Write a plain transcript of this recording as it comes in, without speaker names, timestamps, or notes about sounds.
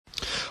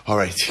All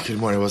right, good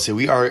morning. We'll say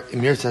we are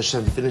Emirz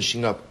Hashem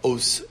finishing up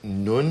Os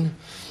Nun.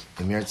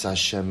 Emirz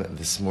Hashem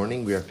this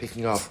morning. We are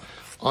picking up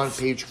on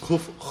page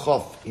Kuf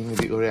Chof in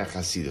the Bi'urei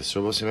Hasidus.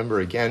 So we'll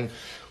remember again,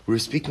 we're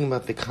speaking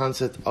about the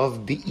concept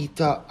of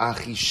Be'ita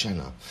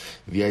Achishena.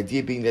 The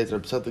idea being that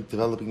Reb Tzadok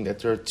developing that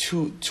there are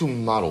two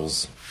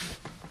models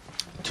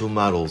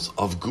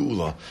of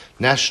Geula,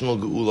 national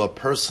Geula,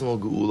 personal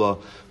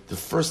Geula. The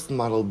first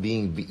model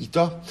being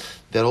Be'ita,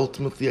 that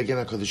ultimately, again,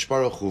 HaKadosh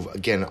Baruch Hu,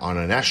 again, on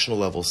a national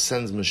level,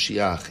 sends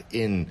Mashiach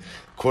in,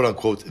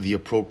 quote-unquote, the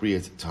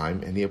appropriate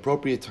time, and the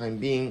appropriate time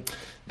being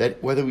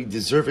that whether we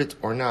deserve it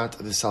or not,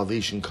 the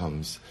salvation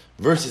comes.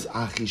 Versus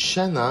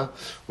Achishena,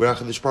 where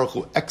HaKadosh Baruch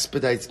Hu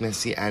expedites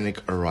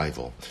messianic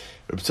arrival.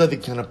 Reb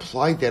Tzadok can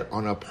apply that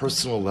on a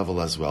personal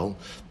level as well,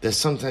 that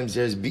sometimes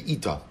there's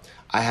Be'ita.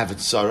 I have a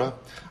tzara,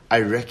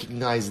 I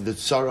recognize the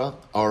tzara,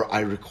 or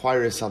I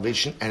require a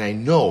salvation, and I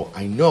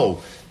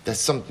know that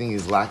something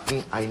is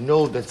lacking, I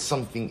know that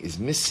something is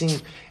missing,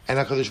 and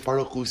HaKadosh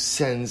Baruch Hu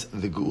sends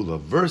the Geula.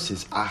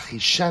 Versus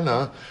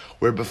Achishena,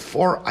 where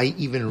before I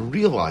even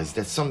realize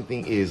that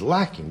something is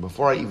lacking,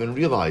 before I even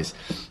realize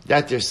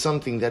that there's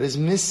something that is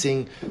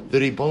missing, the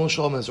Ribono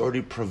Shel Olam has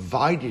already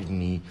provided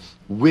me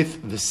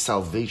with the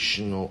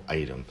salvational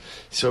item.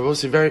 So it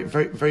was a very,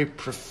 very, very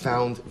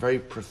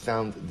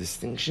profound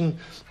distinction,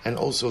 and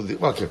also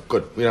okay,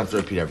 good. We don't have to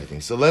repeat everything.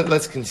 So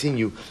let's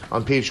continue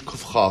on page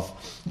Kuf Chav.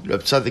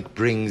 Reb Tzadok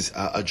brings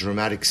a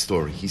dramatic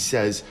story. He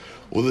says,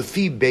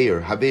 "Ulefi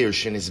Beir Habeir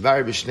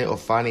shenisvar b'shnei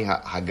ofani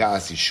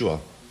hagas Yeshua."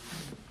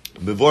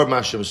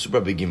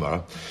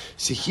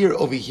 So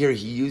over here,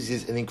 he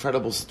uses an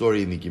incredible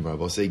story in the Gemara.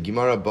 We'll say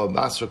Gemara ba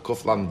Masra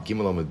Kuflam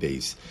Gimel Amud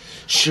Beis.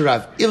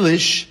 Shirav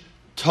Ilish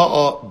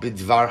Ta'a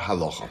Bidvar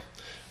Halacha.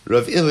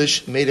 Rav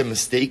Ilish made a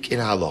mistake in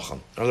halacha.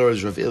 In other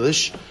words, Rav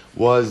Ilish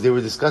they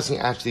were discussing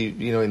actually,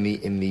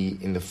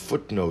 in the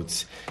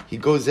footnotes, he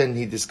goes in and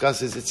he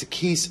discusses, it's a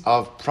case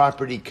of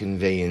property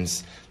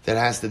conveyance that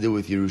has to do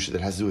with Yerusha,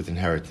 that has to do with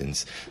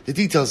inheritance. The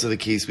details of the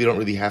case we don't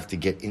really have to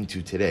get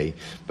into today,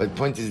 but the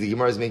point is the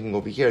Gemara is making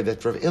over here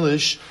that Rav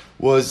Ilish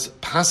was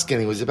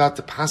paskin, he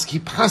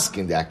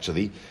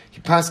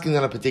paskined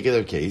on a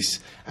particular case,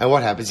 and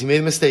what happens? He made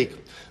a mistake.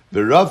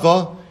 The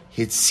Rava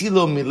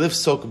Hitzilo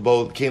milifsok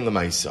bo came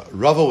lemaisa.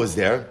 Rava was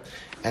there,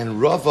 and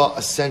Rava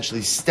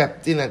essentially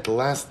stepped in at the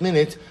last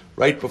minute,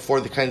 right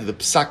before the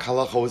psak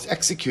halacha was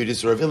executed.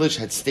 So Rav Ilish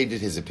had stated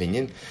his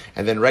opinion,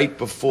 and then right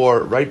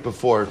before Rav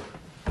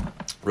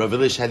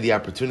Ilish had the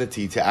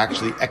opportunity to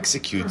actually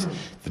execute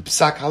the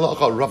psak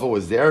halacha, Rava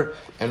was there,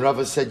 and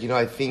Rava said,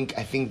 I think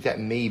that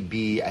may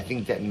be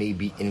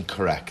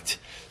incorrect.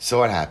 So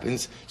what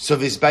happens? So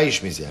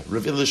Vizbayish Mizeh,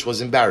 Rav Ilish was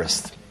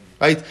embarrassed.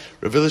 Right?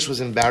 Rav Ilish was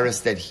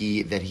embarrassed that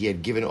he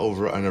had given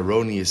over an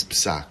erroneous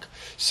psak.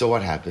 So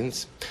what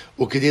happens?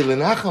 Ukedei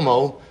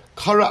lenachamo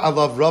kara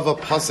alav Rava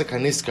pasuk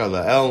haniskar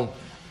la'el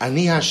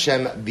ani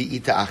Hashem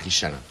bi'ita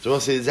achishena. So we'll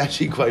say it's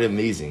actually quite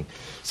amazing.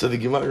 So the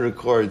Gemara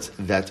records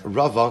that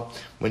Rava,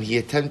 when he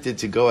attempted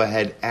to go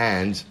ahead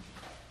and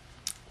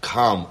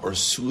calm or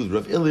soothe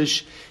Rav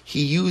Ilish,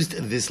 he used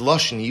this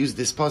lashon, he used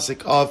this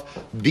pasuk of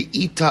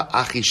bi'ita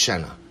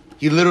achishena.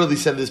 He literally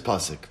said this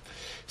pasuk.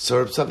 So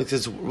Reb Tzadok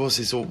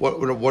says, so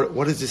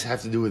what does this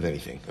have to do with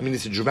anything? I mean,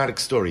 it's a dramatic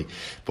story,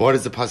 but what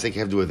does the pasuk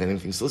have to do with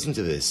anything? So listen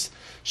to this.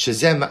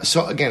 Shazem.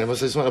 So again, I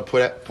just want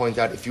to point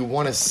out, if you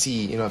want to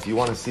see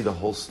the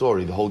whole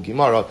story, the whole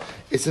Gemara,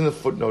 it's in the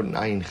footnote in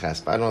Ayin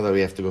Ches. But I don't know that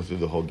we have to go through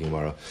the whole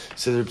Gemara.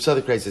 So the Reb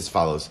Tzadok writes as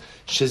follows: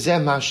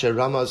 Shazem Mashe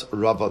Ramaz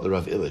Rava the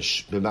Rav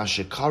Ilish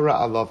b'Mashe Kara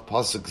Alav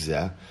Pasuk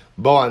Zeh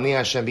Bo Ani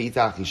Hashem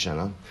B'Ita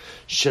Achishena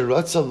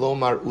Sheratza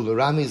Lomar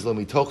Uleramiz Lo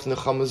Mitoch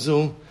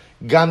Nechamazu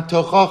Gam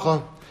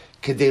Tochacha.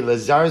 Kedei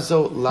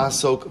lazarzo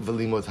lasok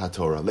v'limot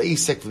haTorah,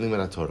 leisek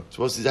v'limot haTorah.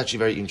 So this is actually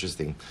very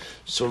interesting.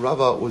 So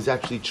Rava was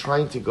actually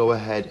trying to go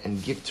ahead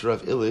and give to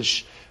Rav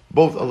Ilish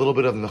both a little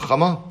bit of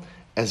nechama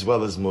as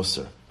well as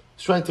musar.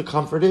 He's trying to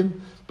comfort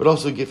him, but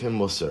also give him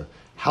musar.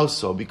 How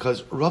so?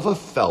 Because Rava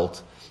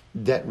felt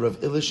that Rav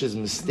Ilish's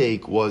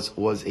mistake was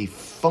a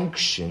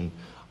function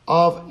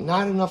of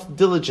not enough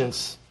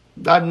diligence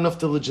in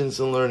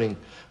learning.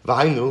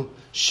 V'hainu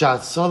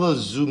shatzala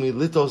zumi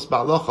litos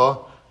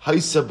ba'alacha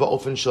Haisa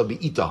ba'ofen shall be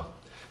ita.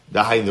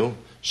 Dahainu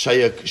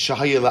shahaya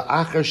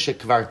la'achar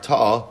shekvar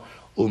ta'a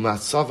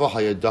u'matzava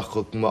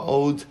hayadachot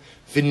ma'od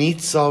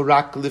v'nitza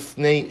rak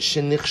lifnei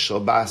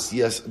shenichshal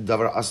ba'asiyas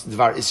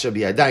dvar isra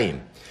b'yadayim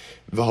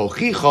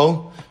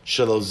v'hochicho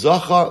shelo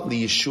zacha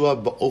liyeshua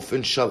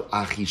ba'ofen shal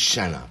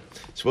achishena.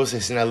 Suppose I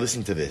say, now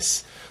listen to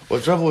this.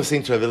 What Rava was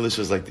saying to Rav Ilish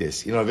was like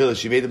this. Rav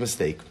Ilish, you made a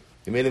mistake,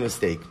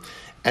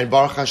 and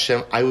Baruch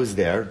Hashem, I was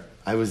there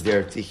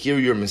to hear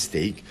your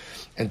mistake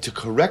and to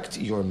correct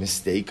your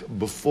mistake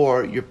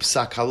before your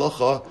psak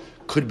halacha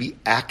could be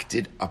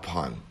acted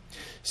upon.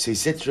 So he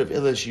said to Rav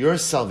Ilish, your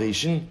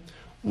salvation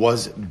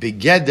was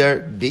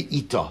begeder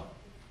be'ita.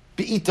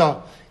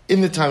 Be'ita,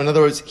 in the time. In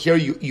other words, here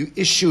you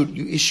issued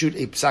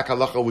a psak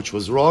halacha which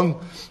was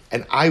wrong,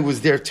 and I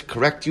was there to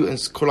correct you and,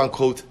 quote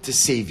unquote, to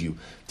save you,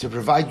 to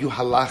provide you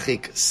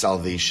halachic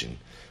salvation.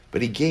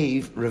 But he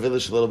gave Rav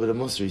Ilish a little bit of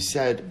musar. He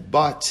said,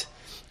 but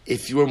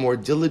if you were more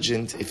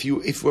diligent, if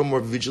you were more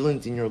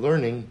vigilant in your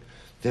learning,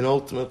 then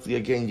ultimately,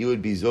 again, you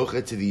would be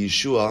zocheh to the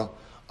Yeshua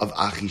of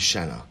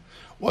Achishena.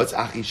 What's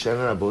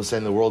Achishena? I both say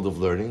in the world of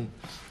learning.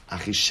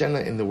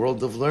 Achishena in the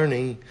world of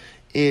learning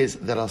is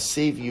that I'll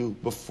save you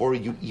before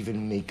you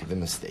even make the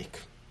mistake.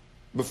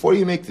 Before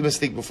you make the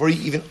mistake, before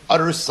you even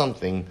utter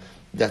something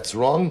that's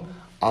wrong,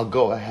 I'll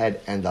go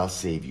ahead and I'll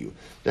save you.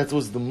 That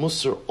was the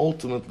musar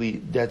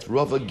ultimately that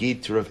Rava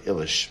gave to Rav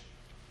Ilish.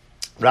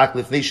 Rak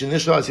lifnei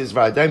shenishla as his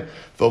v'adaim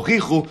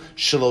v'ochichu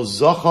shelo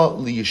zacha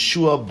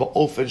liyeshua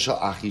ba'ofen shel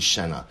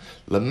Achishena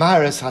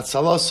lemares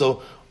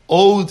hatzalaso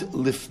od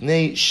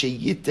lifnei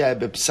sheyita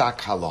bepsak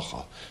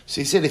halacha.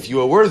 So he said, if you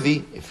are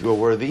worthy,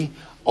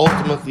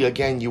 ultimately,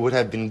 again, you would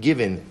have been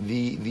given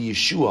the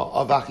Yeshua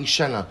of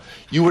Achishena.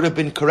 You would have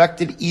been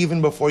corrected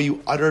even before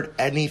you uttered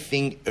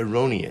anything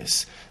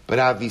erroneous. But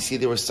obviously,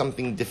 there was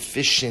something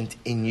deficient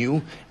in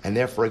you, and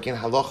therefore, again,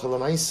 halacha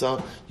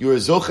l'maisa, you are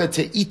zocha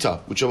to ita,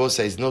 which I will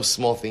say is no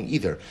small thing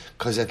either,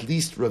 because at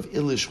least Rav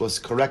Ilish was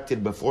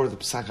corrected before the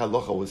psak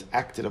halacha was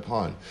acted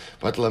upon.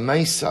 But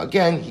l'maisa,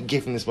 again, he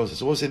gave him this Moses.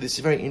 So we'll say this is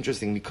very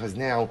interesting, because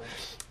now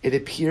it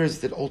appears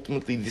that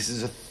ultimately this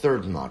is a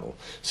third model.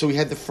 So we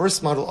had the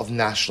first model of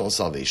national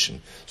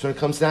salvation. So when it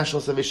comes to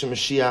national salvation,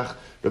 Mashiach,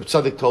 Reb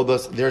Tzadok told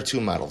us there are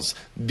two models.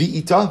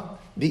 Bi'ita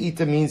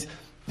means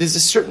there's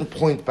a certain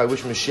point by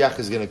which Mashiach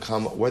is going to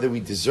come, whether we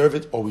deserve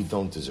it or we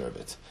don't deserve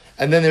it.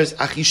 And then there's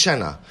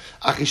Achishena.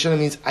 Achishena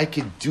means I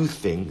could do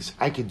things,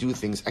 I could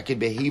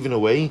behave in a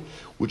way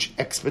which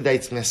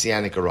expedites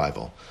messianic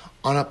arrival.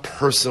 On a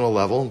personal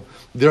level,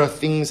 there are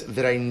things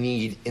that I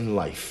need in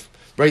life.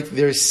 Right?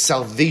 There is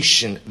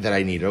salvation that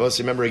I need. I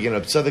also remember again,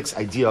 Reb Tzadok's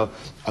idea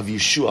of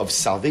Yeshua, of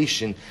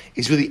salvation,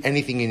 is really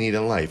anything you need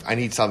in life. I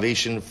need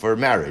salvation for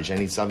marriage. I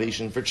need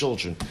salvation for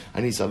children.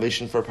 I need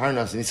salvation for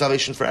parnas. I need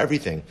salvation for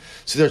everything.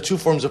 So there are two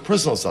forms of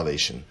personal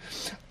salvation.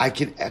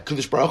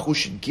 HaKadosh Baruch Hu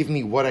should give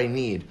me what I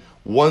need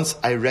once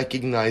I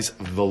recognize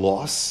the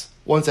loss.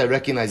 Once I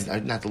recognize,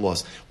 not the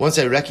loss, once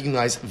I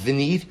recognize the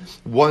need,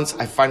 once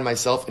I find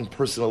myself in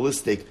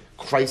personalistic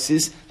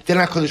crisis, then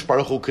HaKadosh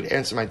Baruch Hu could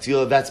answer my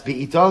tefillah. That's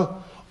Be'ita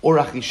or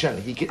Achishena.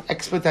 He could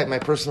expedite my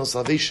personal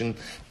salvation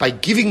by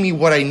giving me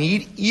what I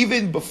need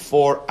even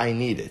before I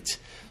need it.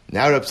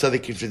 Now Reb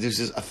Tzadok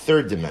introduces a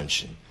third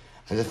dimension.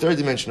 And the third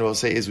dimension, I will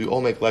say, is we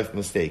all make life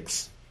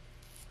mistakes.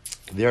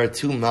 There are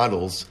two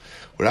models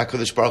where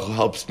HaKadosh Baruch Hu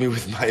helps me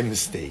with my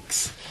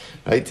mistakes.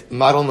 Right?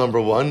 Model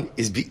number one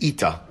is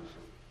Be'ita.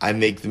 I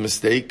make the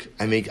mistake.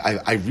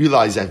 I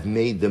realize I've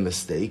made the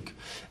mistake.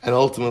 And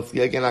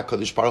ultimately, again,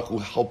 HaKadosh Baruch Hu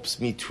helps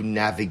me to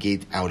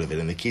navigate out of it.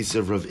 In the case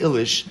of Rav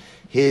Ilish,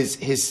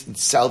 his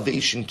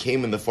salvation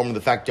came in the form of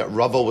the fact that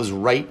Rava was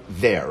right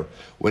there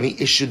when he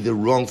issued the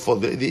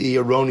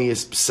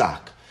erroneous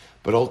psak.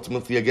 But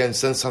ultimately, again,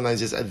 then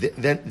sometimes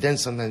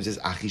there's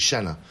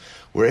Achishena,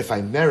 where if I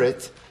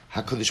merit,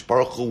 HaKadosh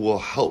Baruch Hu will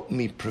help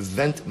me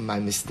prevent my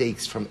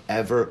mistakes from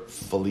ever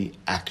fully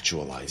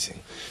actualizing.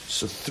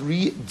 So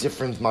three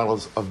different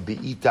models of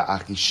Be'ita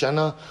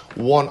Achishena,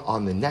 one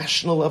on the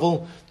national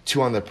level,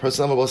 two on the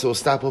personal level. So we'll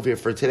stop over here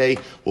for today.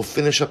 We'll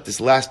finish up this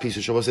last piece,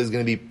 which I will say is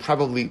going to be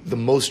probably the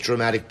most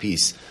dramatic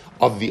piece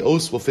of the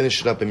Os. We'll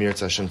finish it up in Mir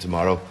Hashem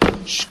tomorrow.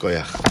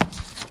 Shkoyach.